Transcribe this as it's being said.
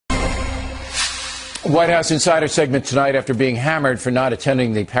White House Insider segment tonight after being hammered for not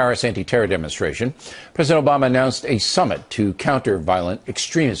attending the Paris anti-terror demonstration. President Obama announced a summit to counter violent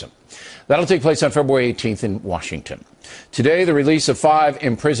extremism. That'll take place on February 18th in Washington. Today, the release of 5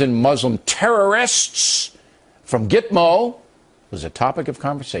 imprisoned Muslim terrorists from Gitmo was a topic of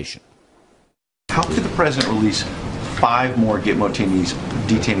conversation. How could the president release 5 more Gitmo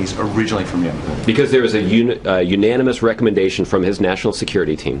detainees originally from Yemen? Because there was a unanimous recommendation from his national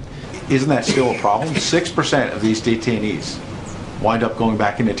security team. Isn't that still a problem? 6% of these detainees wind up going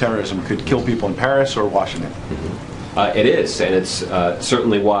back into terrorism, could kill people in Paris or Washington. It is, and it's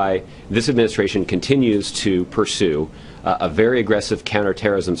certainly why this administration continues to pursue a very aggressive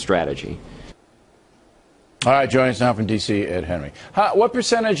counterterrorism strategy. All right, joining us now from D.C., Ed Henry. What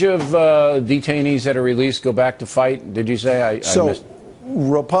percentage of detainees that are released go back to fight, did you say? I missed.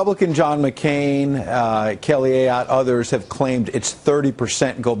 Republican John McCain, Kelly Ayotte, others have claimed it's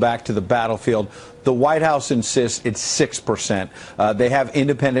 30% go back to the battlefield. The White House insists it's 6%. They have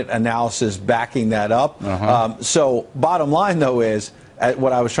independent analysis backing that up. So bottom line, though, is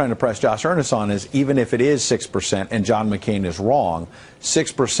what I was trying to press Josh Earnest on is even if it is 6% and John McCain is wrong,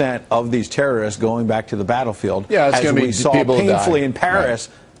 6% of these terrorists going back to the battlefield, as we saw painfully in Paris,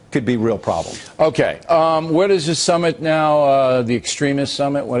 could be real problem. Okay. What is this summit now, the extremist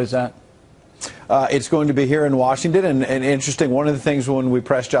summit? What is that? It's going to be here in Washington, and interesting, one of the things when we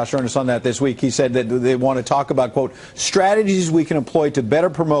pressed Josh Earnest on that this week, he said that they want to talk about, quote, strategies we can employ to better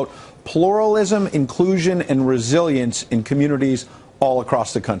promote pluralism, inclusion, and resilience in communities all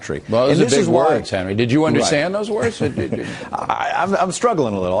across the country. Well, those are big words, Henry. Did you understand those words? I'm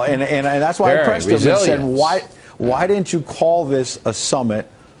struggling a little, and that's why I pressed him and said, why didn't you call this a summit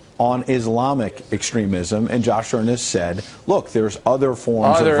on Islamic extremism? And Josh Earnest said, look, there's other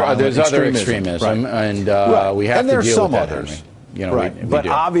forms of violent there's extremism. Other extremism, and we have to deal with that, others. Henry. You know, but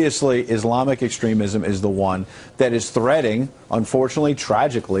obviously, Islamic extremism is the one that is threatening, unfortunately,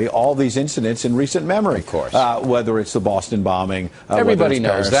 tragically, all these incidents in recent memory. Of course. Whether it's the Boston bombing, everybody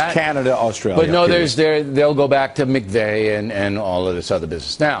knows Paris, that. Canada, Australia. But no, they'll go back to McVeigh and all of this other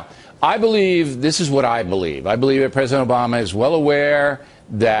business. Now, I believe, this is what I believe. I believe that President Obama is well aware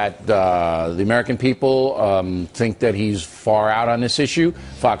that the American people think that he's far out on this issue.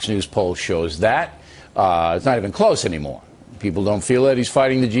 Fox News poll shows that. It's not even close anymore. People don't feel that he's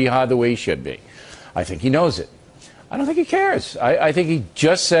fighting the jihad the way he should be. I think he knows it. I don't think he cares. I think he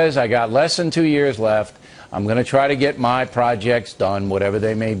just says, I got less than 2 years left. I'm going to try to get my projects done, whatever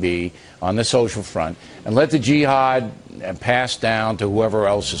they may be, on the social front, and let the jihad pass down to whoever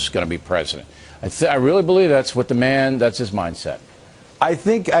else is going to be president. I really believe that's what that's his mindset. I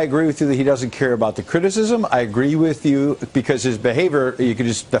think I agree with you that he doesn't care about the criticism. I agree with you because his behavior,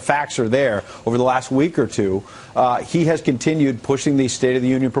 the facts are there. Over the last week or two, he has continued pushing these State of the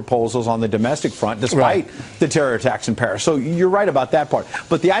Union proposals on the domestic front, despite the terror attacks in Paris. So you're right about that part.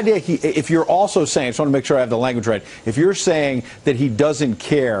 But the idea, if you're also saying, I just want to make sure I have the language right, if you're saying that he doesn't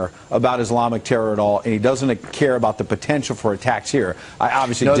care about Islamic terror at all, and he doesn't care about the potential for attacks here, I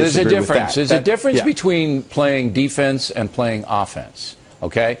obviously disagree with that. There's a difference between playing defense and playing offense.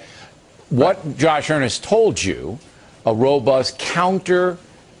 Okay? What Josh Earnest told you, a robust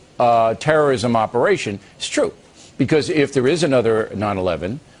counter-terrorism operation, is true. Because if there is another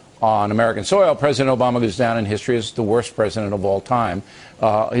 9/11 on American soil, President Obama goes down in history as the worst president of all time.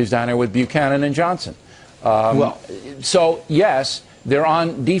 He's down there with Buchanan and Johnson. So, yes, they're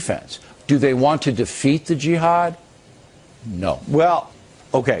on defense. Do they want to defeat the jihad? No. Well,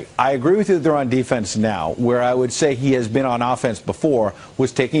 okay, I agree with you that they're on defense now. Where I would say he has been on offense before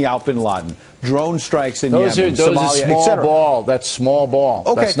was taking out bin Laden, drone strikes in Yemen, Somalia, etc. That's small ball.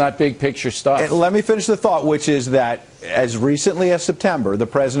 Okay. That's not big picture stuff. And let me finish the thought, which is that as recently as September, the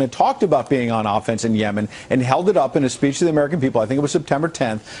president talked about being on offense in Yemen and held it up in a speech to the American people, I think it was September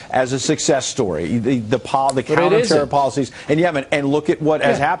 10th, as a success story, the counter-terror policies in Yemen. And look at what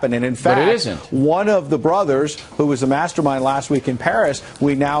has happened. And in fact, one of the brothers, who was the mastermind last week in Paris,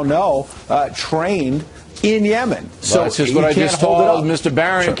 we now know trained in Yemen. So that's just what I just told Mr.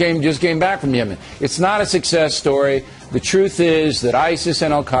 Barron, just came back from Yemen. It's not a success story. The truth is that ISIS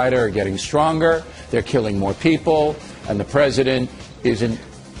and Al-Qaeda are getting stronger. They're killing more people. And the president doesn't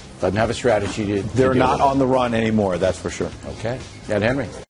have a strategy to They're not on the run anymore, that's for sure. Okay. Ed Henry.